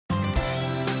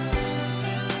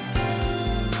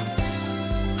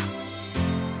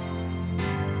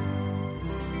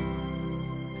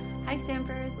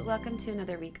Stampers, welcome to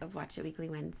another week of Watch It Weekly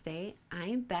Wednesday.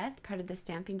 I'm Beth, part of the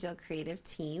Stampin' Jill creative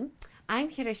team. I'm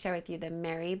here to share with you the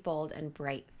Merry, Bold, and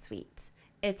Bright suite.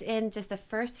 It's in just the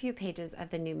first few pages of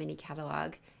the new mini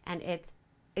catalog, and it's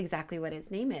exactly what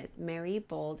its name is, Merry,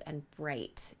 Bold, and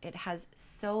Bright. It has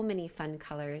so many fun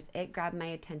colors. It grabbed my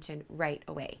attention right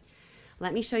away.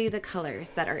 Let me show you the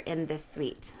colors that are in this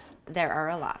suite. There are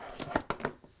a lot.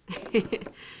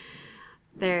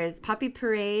 There's Poppy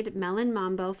Parade, Melon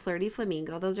Mambo, Flirty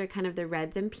Flamingo. Those are kind of the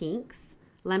reds and pinks.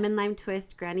 Lemon Lime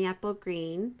Twist, Granny Apple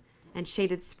Green, and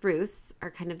Shaded Spruce are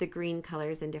kind of the green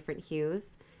colors in different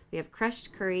hues. We have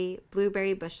Crushed Curry,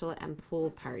 Blueberry Bushel, and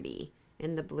Pool Party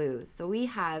in the blues. So we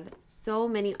have so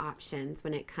many options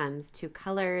when it comes to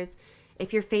colors.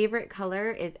 If your favorite color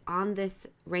is on this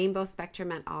rainbow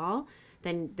spectrum at all,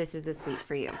 then this is a suite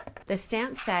for you. The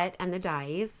stamp set and the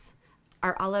dies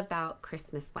are all about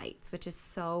Christmas lights, which is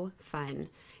so fun.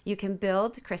 You can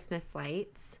build Christmas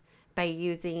lights by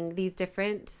using these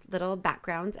different little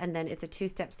backgrounds, and then it's a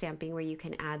two-step stamping where you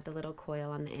can add the little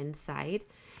coil on the inside.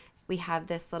 We have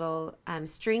this little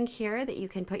string here that you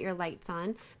can put your lights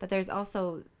on, but there's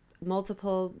also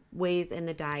multiple ways in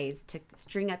the dies to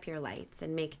string up your lights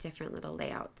and make different little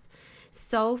layouts.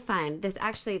 So fun. This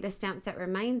stamp set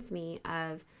reminds me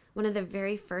of one of the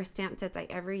very first stamp sets I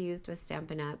ever used with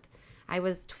Stampin' Up. I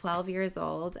was 12 years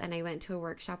old and I went to a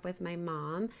workshop with my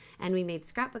mom and we made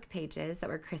scrapbook pages that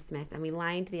were Christmas and we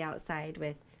lined the outside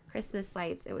with Christmas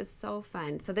lights. It was so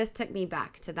fun. So this took me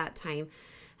back to that time.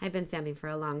 I've been stamping for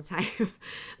a long time,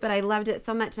 but I loved it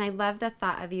so much and I love the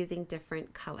thought of using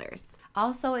different colors.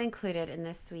 Also included in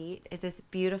this suite is this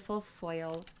beautiful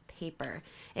foil paper.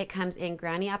 It comes in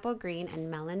Granny Apple Green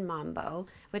and Melon Mambo,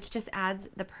 which just adds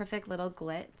the perfect little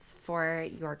glitz for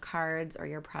your cards or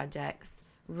your projects.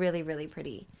 Really, really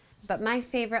pretty. But my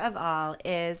favorite of all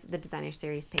is the Designer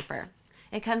Series paper.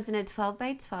 It comes in a 12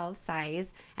 by 12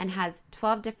 size and has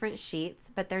 12 different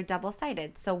sheets, but they're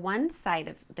double-sided. So one side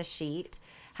of the sheet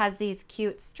has these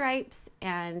cute stripes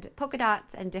and polka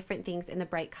dots and different things in the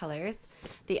bright colors.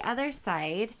 The other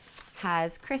side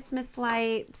has Christmas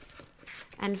lights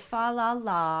and fa la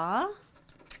la,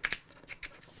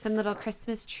 some little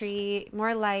Christmas tree,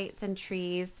 more lights and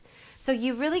trees. So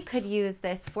you really could use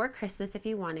this for Christmas if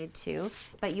you wanted to,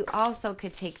 but you also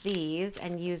could take these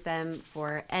and use them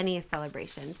for any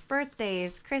celebrations,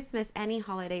 birthdays, Christmas, any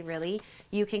holiday really.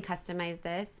 You can customize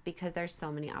this because there's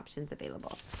so many options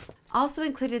available. Also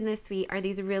included in this suite are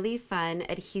these really fun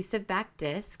adhesive back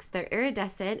discs. They're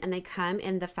iridescent and they come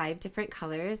in the 5 different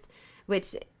colors,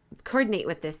 which coordinate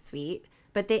with this suite,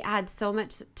 but they add so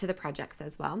much to the projects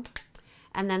as well.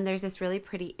 And then there's this really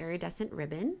pretty iridescent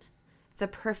ribbon. It's a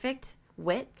perfect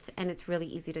width and it's really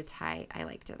easy to tie. I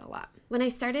liked it a lot. When I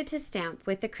started to stamp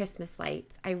with the Christmas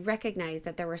lights, I recognized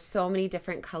that there were so many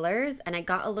different colors and I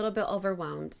got a little bit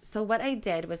overwhelmed. So what I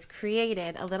did was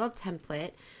created a little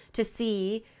template to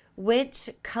see which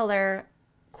color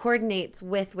coordinates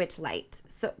with which light.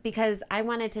 So because I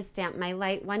wanted to stamp my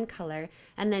light one color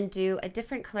and then do a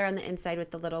different color on the inside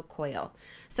with the little coil.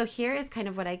 So here is kind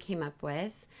of what I came up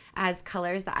with as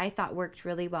colors that I thought worked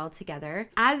really well together.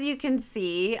 As you can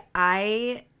see,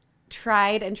 I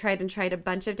tried a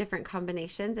bunch of different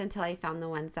combinations until I found the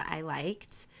ones that I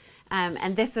liked.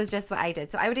 And this was just what I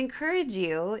did. So I would encourage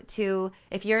you to,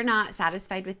 if you're not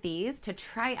satisfied with these, to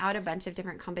try out a bunch of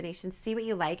different combinations, see what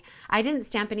you like. I didn't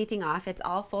stamp anything off. It's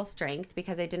all full strength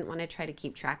because I didn't want to try to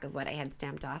keep track of what I had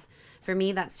stamped off. For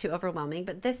me, that's too overwhelming,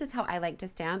 but this is how I like to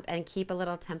stamp and keep a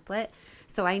little template.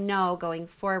 So I know going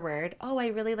forward, oh, I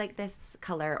really like this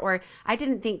color, or I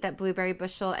didn't think that Blueberry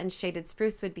Bushel and Shaded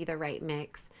Spruce would be the right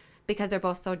mix, because they're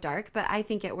both so dark, but I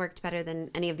think it worked better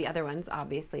than any of the other ones,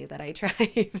 obviously, that I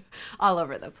tried all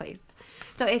over the place.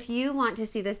 So if you want to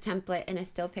see this template in a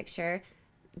still picture,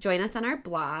 join us on our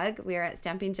blog. We are at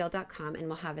stampingjill.com and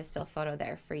we'll have a still photo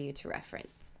there for you to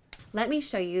reference. Let me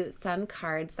show you some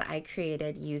cards that I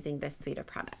created using this suite of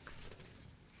products.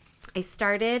 I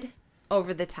started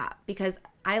over the top because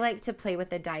I like to play with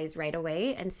the dies right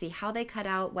away and see how they cut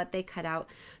out, what they cut out.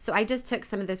 So I just took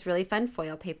some of this really fun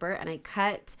foil paper and I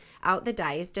cut out the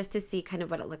dies just to see kind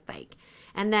of what it looked like.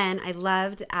 And then I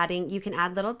loved adding, you can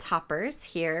add little toppers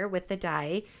here with the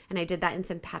die, and I did that in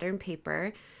some pattern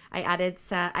paper. I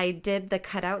did the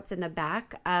cutouts in the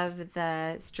back of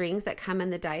the strings that come in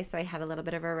the die, so I had a little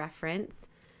bit of a reference.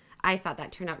 I thought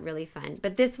that turned out really fun.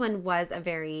 But this one was a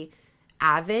very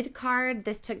avid card.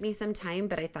 This took me some time,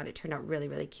 but I thought it turned out really,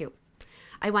 really cute.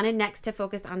 I wanted next to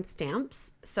focus on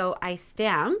stamps, so I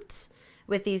stamped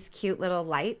with these cute little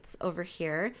lights over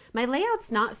here. My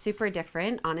layout's not super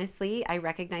different, honestly. I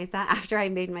recognize that after I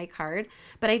made my card,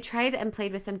 but I tried and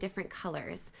played with some different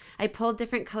colors. I pulled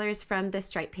different colors from the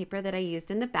stripe paper that I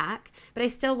used in the back, but I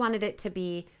still wanted it to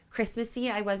be Christmassy.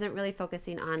 I wasn't really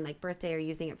focusing on like birthday or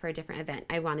using it for a different event.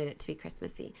 I wanted it to be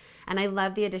Christmassy. And I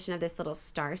love the addition of this little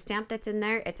star stamp that's in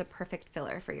there. It's a perfect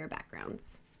filler for your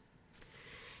backgrounds.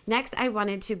 Next, I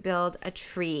wanted to build a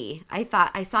tree.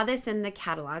 I saw this in the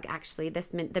catalog, actually,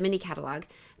 the mini catalog,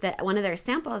 that one of their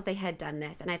samples, they had done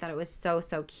this, and I thought it was so,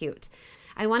 so cute.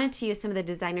 I wanted to use some of the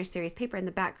designer series paper in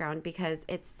the background because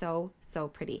it's so, so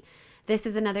pretty. This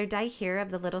is another die here of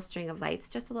the little string of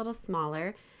lights, just a little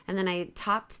smaller. And then I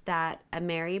topped that A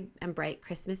Merry and Bright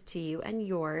Christmas to You and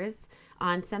Yours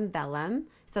on some vellum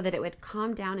so that it would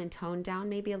calm down and tone down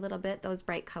maybe a little bit, those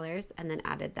bright colors, and then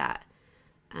added that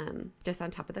just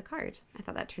on top of the card. I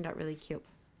thought that turned out really cute.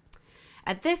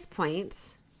 At this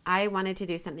point, I wanted to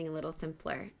do something a little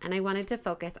simpler, and I wanted to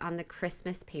focus on the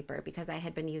Christmas paper because I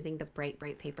had been using the bright,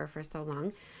 bright paper for so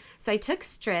long. So I took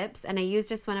strips and I used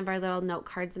just one of our little note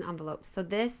cards and envelopes. So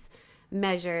this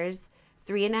measures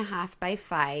 3.5 by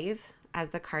 5 as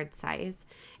the card size.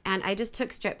 And I just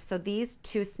took strips. So these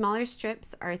two smaller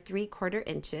strips are 3/4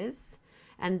 inches,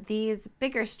 and these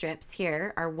bigger strips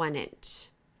here are 1 inch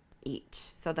each.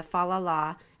 So the fa la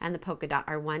la and the polka dot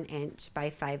are 1 inch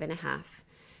by 5.5.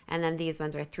 And then these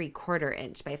ones are 3/4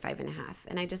 inch by 5.5.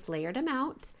 And I just layered them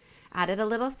out, added a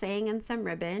little saying and some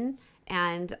ribbon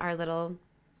and our little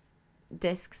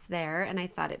discs there, and I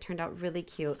thought it turned out really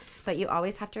cute. But you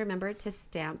always have to remember to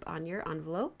stamp on your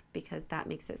envelope because that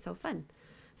makes it so fun.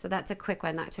 So that's a quick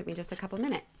one. That took me just a couple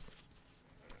minutes.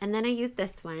 And then I used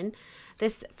this one.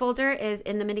 This folder is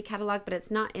in the mini catalog, but it's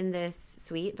not in this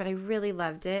suite, but I really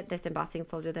loved it, this embossing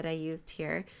folder that I used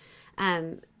here.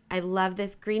 I love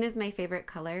this. Green is my favorite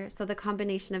color. So the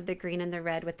combination of the green and the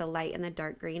red with the light and the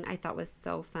dark green, I thought was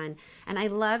so fun. And I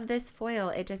love this foil.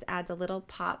 It just adds a little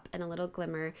pop and a little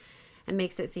glimmer and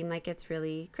makes it seem like it's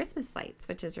really Christmas lights,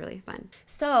 which is really fun.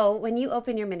 So when you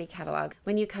open your mini catalog,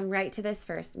 when you come right to this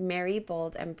first Merry,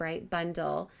 Bold, and Bright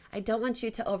bundle, I don't want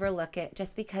you to overlook it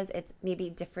just because it's maybe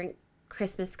different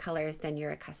Christmas colors than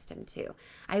you're accustomed to.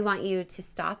 I want you to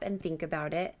stop and think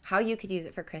about it, how you could use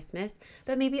it for Christmas,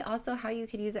 but maybe also how you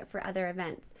could use it for other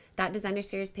events. That designer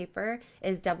series paper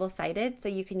is double-sided, so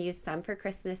you can use some for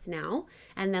Christmas now,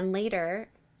 and then later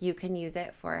you can use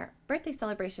it for birthday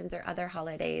celebrations or other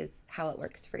holidays, how it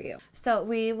works for you. So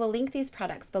we will link these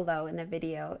products below in the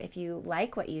video. If you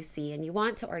like what you see and you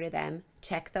want to order them,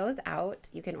 check those out.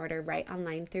 You can order right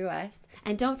online through us.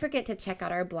 And don't forget to check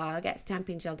out our blog at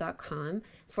stampingjill.com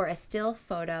for a still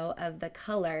photo of the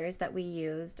colors that we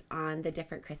used on the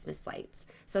different Christmas lights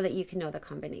so that you can know the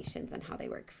combinations and how they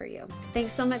work for you.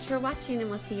 Thanks so much for watching, and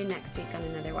we'll see you next week on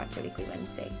another Watch Your Weekly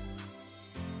Wednesday.